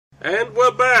And we're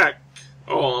back!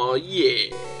 Oh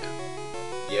yeah!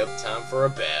 Yep, time for a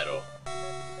battle.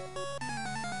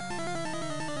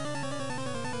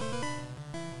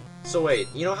 So wait,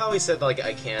 you know how he said, like,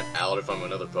 I can't out if I'm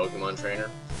another Pokemon trainer?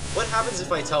 What happens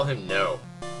if I tell him no?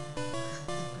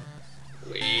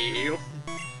 Well...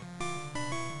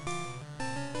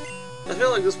 I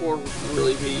feel like this will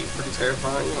really be pretty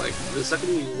terrifying. Like, the second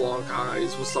you lock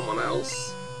eyes with someone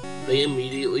else, they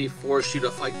immediately force you to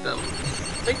fight them.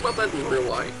 Think about that in real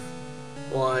life.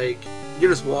 Like, you're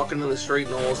just walking in the street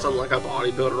and all of a sudden, like, a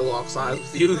bodybuilder locks eyes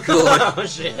with you. Like, Oh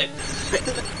shit!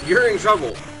 you're in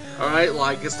trouble. Alright,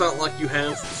 like, it's not like you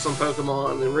have some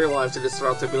Pokemon in real life that just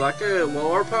start to be like, hey,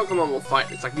 well, our Pokemon will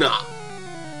fight. It's like, nah.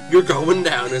 You're going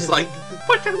down. It's like,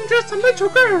 but I'm just a little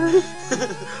girl.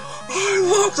 I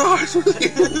locked eyes with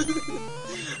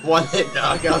you. One hit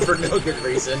knockout for no good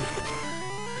reason.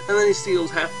 And then he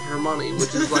steals half of her money,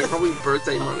 which is like probably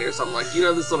birthday money or something. Like, you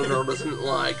know, this little girl doesn't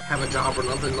like have a job or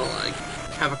nothing to like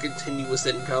have a continuous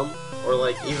income. Or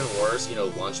like, even worse, you know,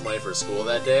 lunch money for school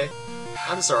that day.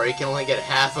 I'm sorry, you can only get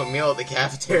half a meal at the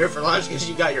cafeteria for lunch because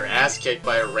you got your ass kicked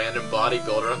by a random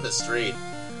bodybuilder on the street.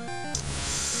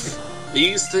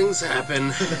 These things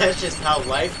happen. That's just how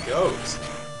life goes.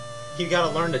 You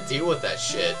gotta learn to deal with that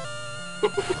shit.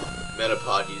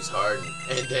 Metapod use Harden,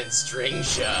 and then String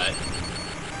Shot.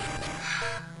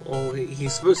 Well,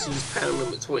 he's supposed to use Pound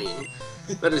in between.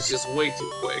 That is just way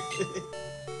too quick.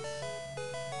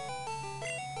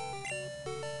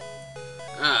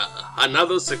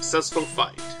 Another successful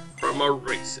fight from a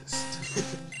racist.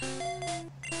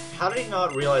 How did he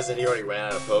not realize that he already ran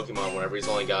out of Pokemon whenever he's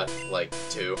only got, like,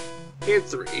 2? He had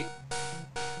 3.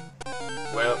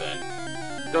 Well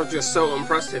then. You're just so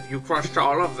impressive, you crushed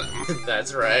all of them.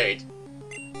 That's right.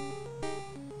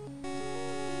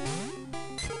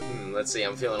 Let's see,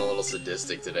 I'm feeling a little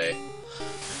sadistic today.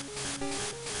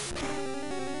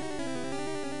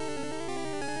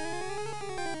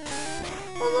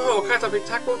 Oh no, Caterpie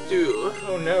tackled you.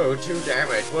 Oh no, 2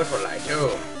 damage, what will I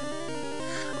do?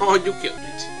 Oh, you killed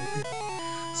it.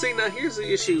 See, now here's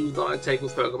the issue that I take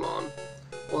with Pokemon.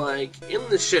 Like, in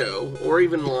the show, or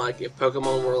even like if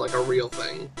Pokemon were like a real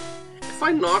thing, if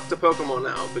I knocked a Pokemon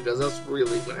out, because that's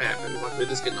really what happens, like they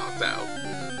just get knocked out,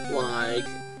 like,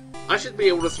 I should be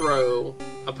able to throw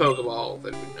a Pokeball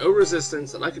that had no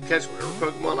resistance, and I could catch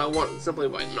whatever Pokemon I want simply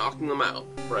by knocking them out.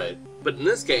 Right. But in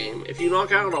this game, if you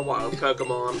knock out a wild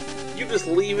Pokemon, you just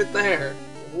leave it there.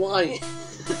 Why?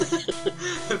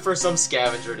 For some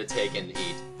scavenger to take and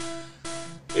eat.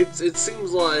 It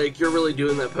seems like you're really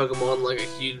doing that Pokemon like a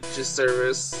huge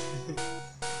disservice.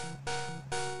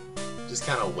 Just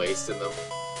kind of wasting them.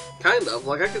 Kind of.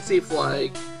 Like, I could see if,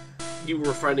 like, you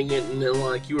were fighting it and then,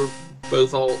 like, you were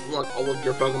both all of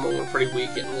your Pokemon were pretty weak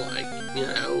and, like, you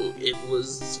know, it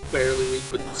was fairly weak,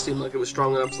 but it seemed like it was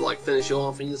strong enough to, like, finish you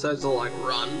off and you decided to, like,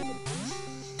 run.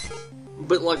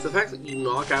 But, like, the fact that you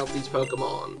knock out these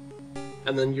Pokemon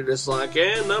and then you're just like,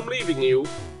 and I'm leaving you.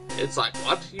 It's like,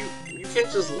 what? You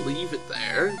can't just leave it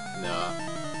there. Nah.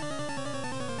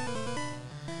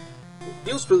 You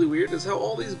know what's really weird is how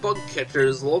all these bug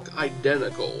catchers look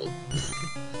identical.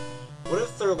 What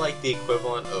if they're like the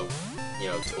equivalent of, you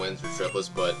know, twins or triplets,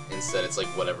 but instead it's like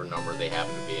whatever number they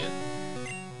happen to be in?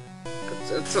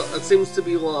 It seems to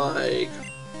be like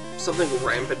something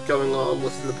rampant going on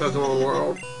within the Pokemon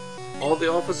world. All the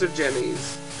Officer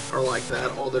Jennies are like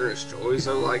that, all the Nurse Joys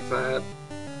are like that.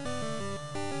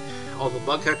 All the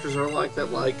bug catchers are like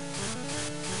that. Like,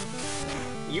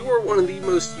 you are one of the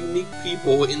most unique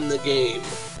people in the game.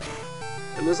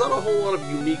 And there's not a whole lot of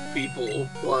unique people.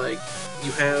 Like,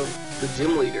 you have the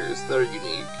gym leaders that are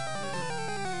unique.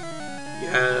 You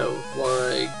have,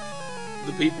 like,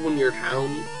 the people in your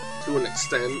town to an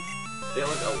extent. They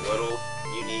look a little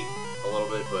unique, a little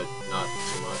bit, but not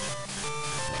too much.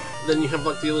 Then you have,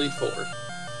 like, the Elite Four.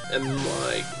 And,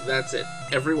 like, that's it.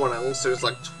 Everyone else, there's,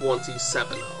 like,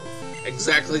 27 of.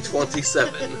 Exactly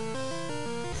 27.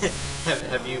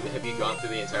 Have you gone through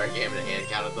the entire game and hand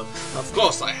counted them? Of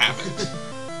course I haven't.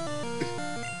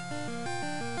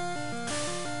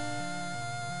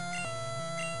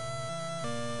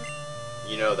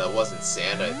 You know, that wasn't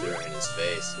sand I threw in his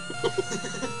face.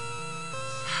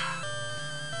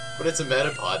 But it's a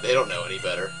Metapod, they don't know any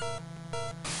better.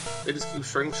 They just keep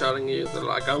string-shotting you. They're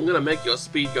like, I'm gonna make your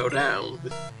speed go down.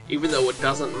 Even though it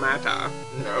doesn't matter.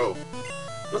 No.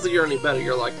 Not that you're any better,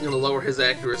 you're like, gonna lower his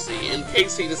accuracy in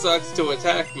case he decides to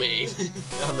attack me.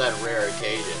 On that rare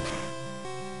occasion.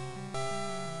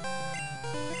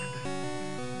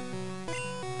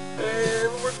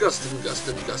 And we're gusting. This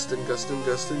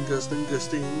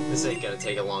ain't gonna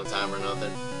take a long time or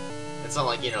nothing. It's not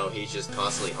like, you know, he's just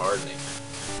constantly hardening.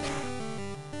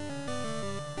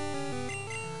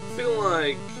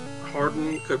 like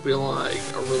Harden could be like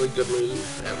a really good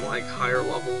move at like higher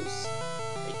levels.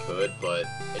 He could, but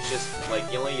it's just like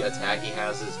the only attack he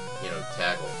has is, you know,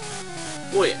 tackle.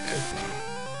 Well, yeah.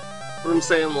 But I'm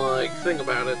saying, like, think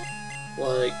about it.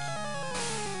 Like,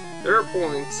 there are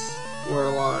points where,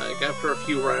 like, after a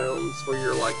few rounds where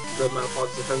you're like the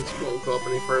Malphite's defense won't go up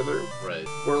any further. Right.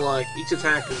 Where like each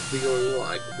attack is dealing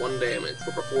like 1 damage,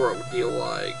 where before it would deal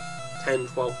like 10,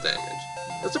 12 damage.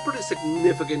 That's a pretty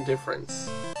significant difference.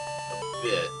 A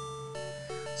bit.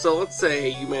 So let's say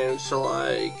you manage to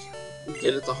like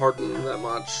get it to harden that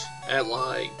much at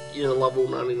like, you know, level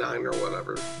 99 or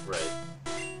whatever. Right.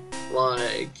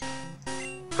 Like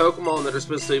Pokemon that are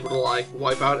supposed to be able to like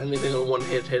wipe out anything in one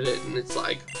hit it, and it's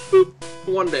like boop,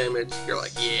 1 damage. You're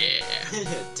like, yeah.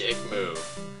 Dick move.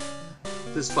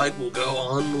 This fight will go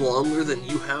on longer than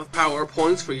you have power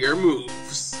points for your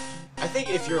moves. I think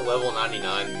if you're level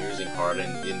 99 and you're using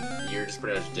Harden, you're just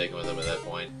pretty much dicking with him at that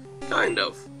point. Kind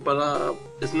of. But,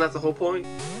 isn't that the whole point?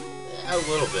 Yeah, a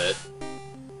little bit.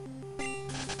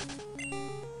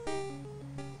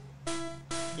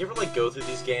 You ever, like, go through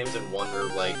these games and wonder,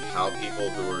 like, how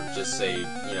people who are just, say,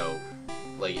 you know,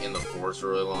 like, in the forest for a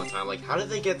really long time, like, how did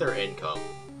they get their income?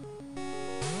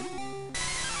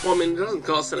 Well, I mean, it doesn't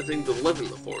cost anything to live in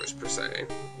the forest, per se.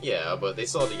 Yeah, but they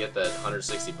still had to get that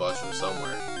 $160 from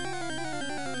somewhere.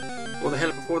 Well, they had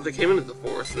it before they came into the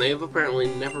forest, and they have apparently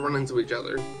never run into each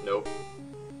other. Nope.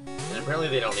 And apparently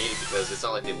they don't need it because it's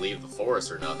not like they leave the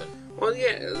forest or nothing. Well,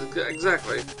 yeah,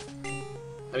 exactly.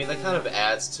 I mean, that kind of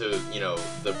adds to, you know,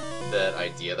 that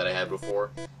idea that I had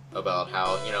before about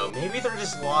how, you know, maybe they're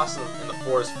just lost in the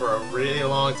forest for a really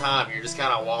long time. You're just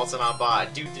kind of waltzing on by.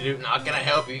 Doot, not gonna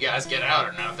help you guys get out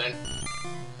or nothing.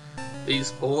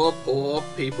 These poor, poor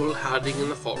people hiding in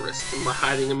the forest. And by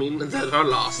hiding, I mean that are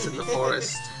lost in the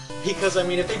forest. Because, I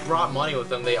mean, if they brought money with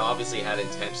them, they obviously had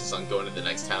intentions on going to the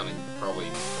next town and probably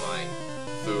buying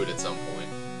food at some point.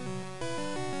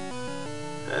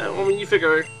 Well, I mean, you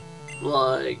figure,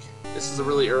 like, this is a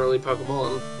really early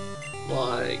Pokemon.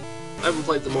 Like, I haven't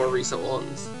played the more recent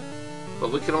ones.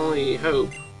 But we can only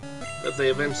hope that they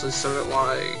eventually started,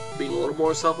 like, being a little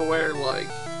more self-aware. Like,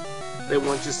 they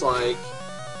weren't just, like,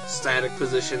 static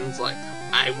positions, like,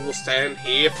 I will stand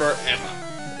here forever.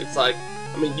 It's like,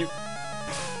 I mean, you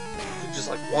just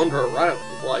like wander around,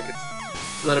 like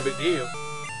it's not a big deal.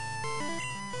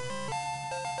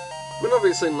 I mean,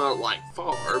 obviously not like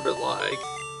far, but like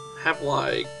have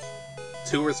like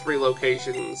 2 or 3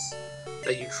 locations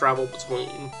that you travel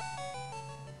between.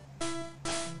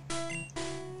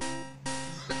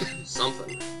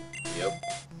 Something. Yep.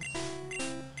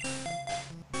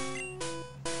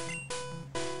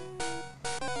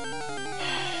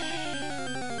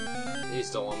 You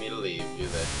still want me to leave, do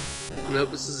they?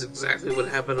 Nope, this is exactly what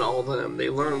happened to all of them. They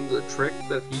learned the trick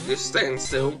that if you just stand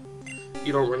still,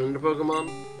 you don't run into Pokemon.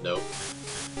 Nope.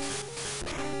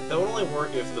 That would only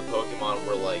work if the Pokemon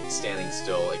were, like, standing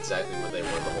still exactly where they were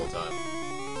the whole time.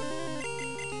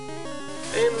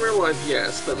 In real life,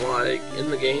 yes, but like, in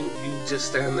the game, you just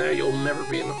stand there, you'll never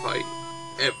be in a fight.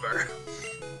 Ever.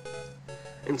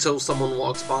 Until someone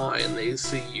walks by and they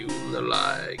see you and they're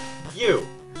like,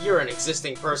 You're an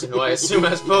existing person who I assume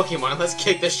has Pokemon. Let's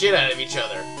kick the shit out of each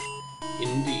other.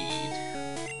 indeed.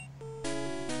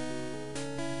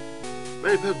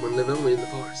 Many Pokemon live only in the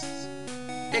forests.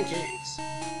 And caves.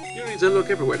 You need to look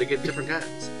everywhere to get different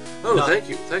kinds. Oh, thank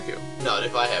you. Not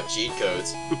if I have cheat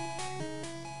codes.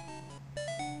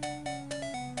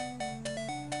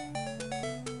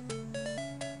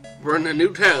 We're in a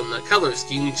new town, the color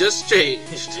scheme just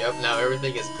changed. Yep, now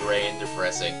everything is gray and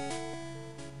depressing.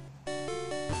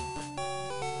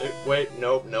 Wait,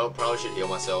 nope, probably should heal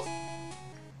myself.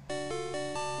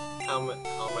 How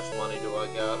much money do I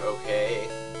got? Okay,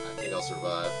 I think I'll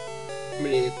survive. I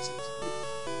mean,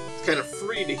 it's kind of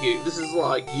free to heal. This is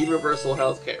like universal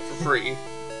healthcare for free.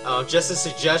 Just a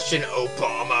suggestion,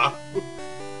 Obama.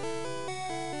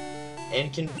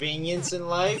 Inconvenience in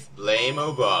life? Blame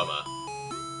Obama.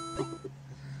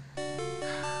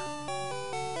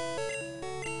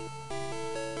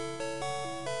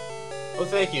 Well,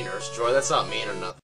 thank you, Nurse Joy. That's not mean or nothing.